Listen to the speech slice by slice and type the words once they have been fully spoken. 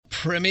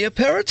Premier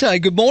Perrottet.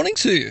 Good morning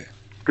to you.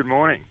 Good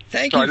morning.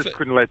 Thank you. I just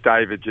couldn't let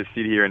David just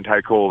sit here and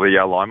take all the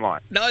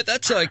limelight. No,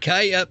 that's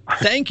okay.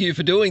 Thank you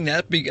for doing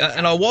that.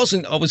 And I was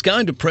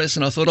going to press,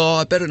 and I thought,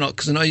 I better not,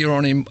 because I know you're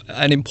on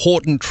an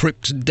important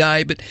trip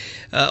today. But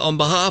on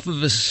behalf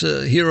of us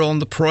here on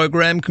the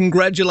program,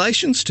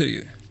 congratulations to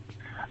you.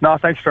 No,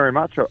 thanks very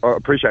much. I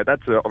appreciate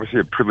that. It's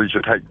obviously a privilege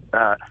to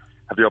have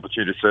the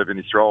opportunity to serve in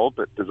this role,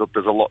 but there's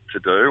a lot to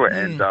do,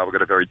 and we've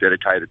got a very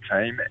dedicated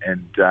team.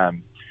 And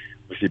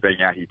obviously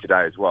being out here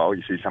today as well,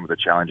 you see some of the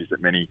challenges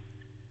that many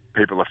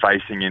people are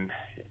facing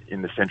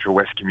in the Central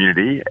West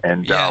community,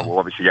 and we're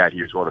obviously out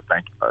here as well to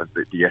thank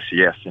the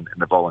SES and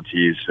the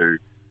volunteers who,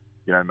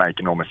 make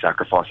enormous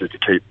sacrifices to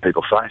keep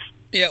people safe.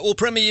 Yeah, well,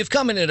 Premier, you've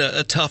come in at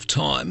a tough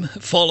time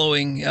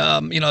following,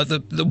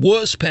 the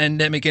worst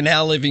pandemic in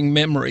our living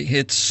memory.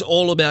 It's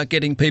all about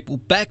getting people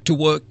back to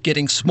work,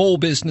 getting small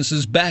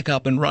businesses back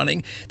up and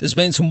running. There's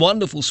been some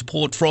wonderful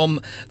support from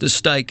the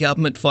state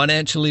government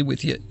financially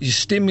with your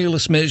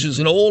stimulus measures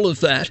and all of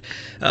that.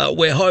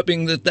 We're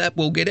hoping that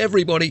will get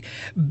everybody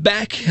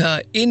back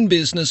in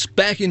business,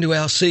 back into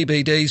our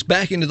CBDs,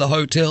 back into the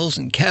hotels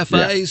and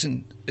cafes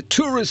and the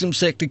tourism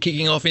sector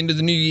kicking off into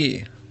the new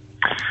year.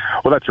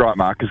 Well, that's right,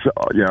 Mark, because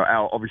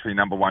our obviously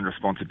number one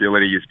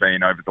responsibility has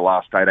been over the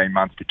last 18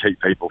 months to keep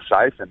people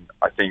safe, and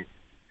I think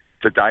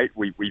to date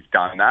we've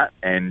done that,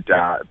 and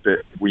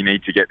but we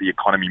need to get the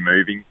economy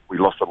moving. We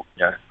lost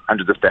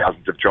hundreds of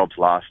thousands of jobs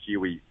last year.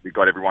 We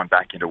got everyone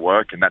back into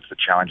work, and that's the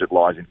challenge that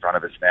lies in front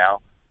of us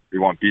now. We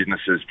want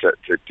businesses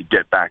to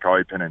get back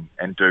open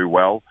and do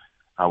well.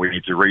 We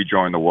need to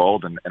rejoin the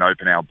world and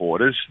open our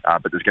borders,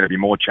 but there's going to be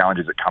more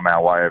challenges that come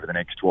our way over the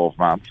next 12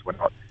 months. We're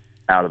not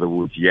out of the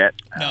woods yet.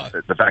 No.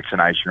 The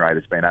vaccination rate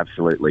has been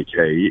absolutely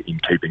key in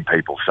keeping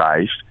people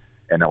safe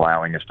and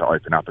allowing us to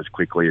open up as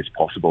quickly as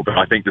possible. But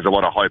I think there's a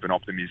lot of hope and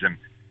optimism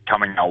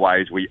coming our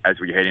way as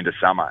we head into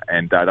summer,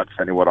 and that's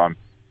certainly what I'm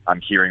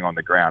hearing on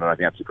the ground, and I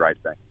think that's a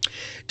great thing.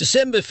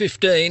 December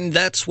 15,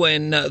 that's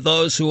when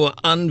those who are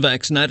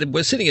unvaccinated,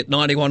 we're sitting at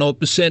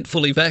 91%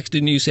 fully vaxxed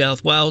in New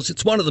South Wales.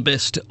 It's one of the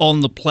best on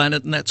the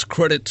planet, and that's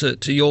credit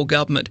to your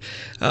government.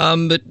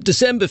 But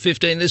December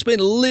 15, there's been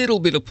a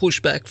little bit of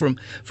pushback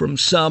from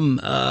some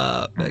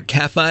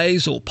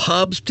cafes or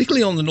pubs,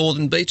 particularly on the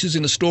northern beaches.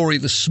 In a story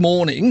this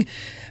morning,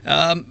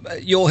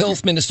 your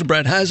Health Minister,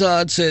 Brad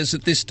Hazzard, says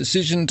that this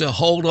decision to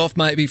hold off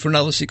maybe for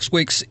another 6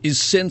 weeks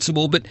is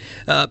sensible, but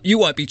you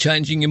won't be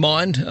changing your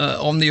mind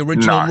on the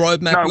original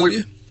roadmap, will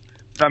you?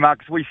 No,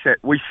 Marcus, we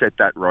set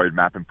that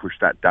roadmap and pushed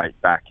that date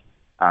back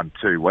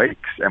 2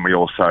 weeks, and we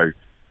also,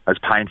 as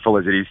painful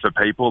as it is for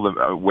people,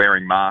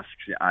 wearing masks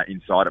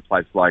inside a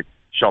place like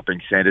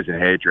shopping centres and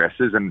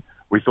hairdressers, and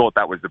we thought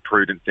that was the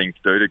prudent thing to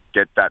do to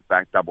get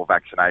that double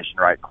vaccination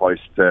rate close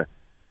to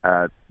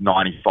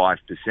 95%,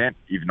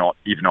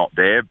 if not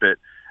there. But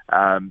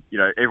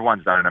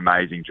everyone's done an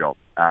amazing job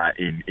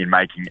in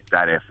making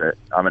that effort.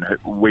 I mean,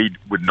 we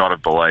would not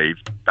have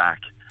believed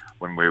back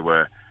when we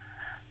were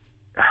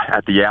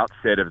at the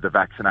outset of the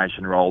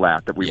vaccination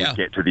rollout that we would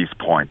get to this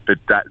point. But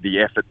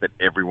the effort that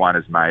everyone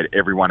has made,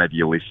 every one of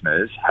your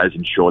listeners, has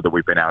ensured that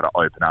we've been able to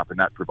open up, and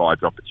that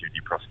provides opportunity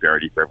and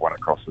prosperity for everyone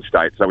across the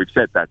state. So we've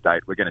set that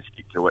date. We're going to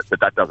stick to it,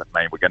 but that doesn't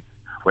mean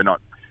we're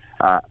not.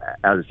 As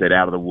I said,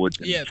 out of the woods,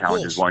 and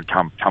challenges won't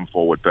come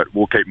forward. But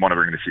we'll keep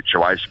monitoring the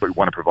situation. But we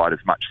want to provide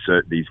as much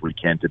certainty as we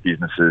can to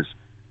businesses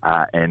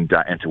and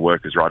to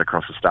workers right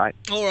across the state.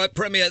 All right,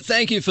 Premier,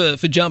 thank you for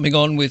jumping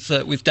on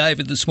with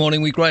David this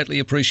morning. We greatly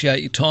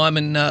appreciate your time,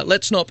 and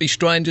let's not be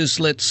strangers.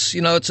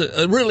 It's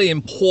a really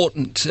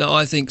important,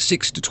 I think,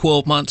 6 to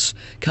 12 months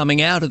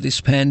coming out of this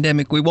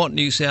pandemic. We want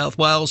New South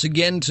Wales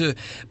again to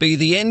be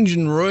the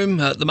engine room,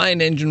 the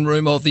main engine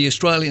room of the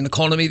Australian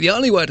economy. The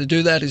only way to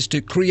do that is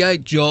to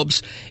create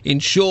jobs,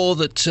 ensure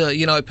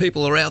that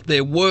people are out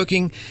there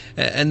working,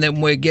 and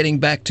then we're getting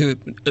back to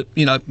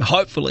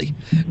hopefully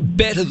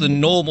better than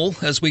normal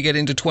as we get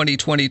into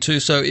 2022.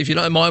 So if you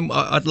don't mind,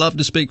 I'd love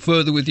to speak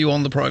further with you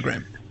on the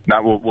program.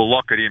 No, we'll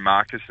lock it in,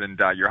 Marcus, and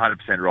you're 100%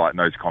 right in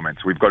those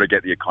comments. We've got to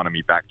get the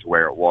economy back to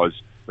where it was.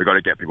 We've got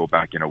to get people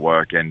back into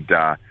work, and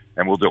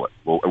we'll do it.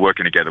 We're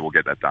working together. We'll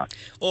get that done.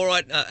 All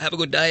right. Have a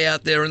good day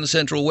out there in the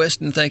Central West,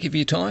 and thank you for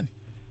your time.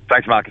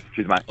 Thanks, Marcus.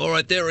 Cheers, mate. All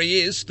right, there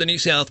he is, the New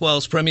South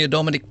Wales Premier,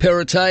 Dominic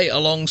Perrottet,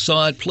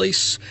 alongside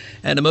Police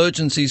and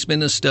Emergencies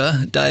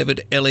Minister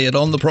David Elliott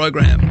on the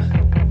program.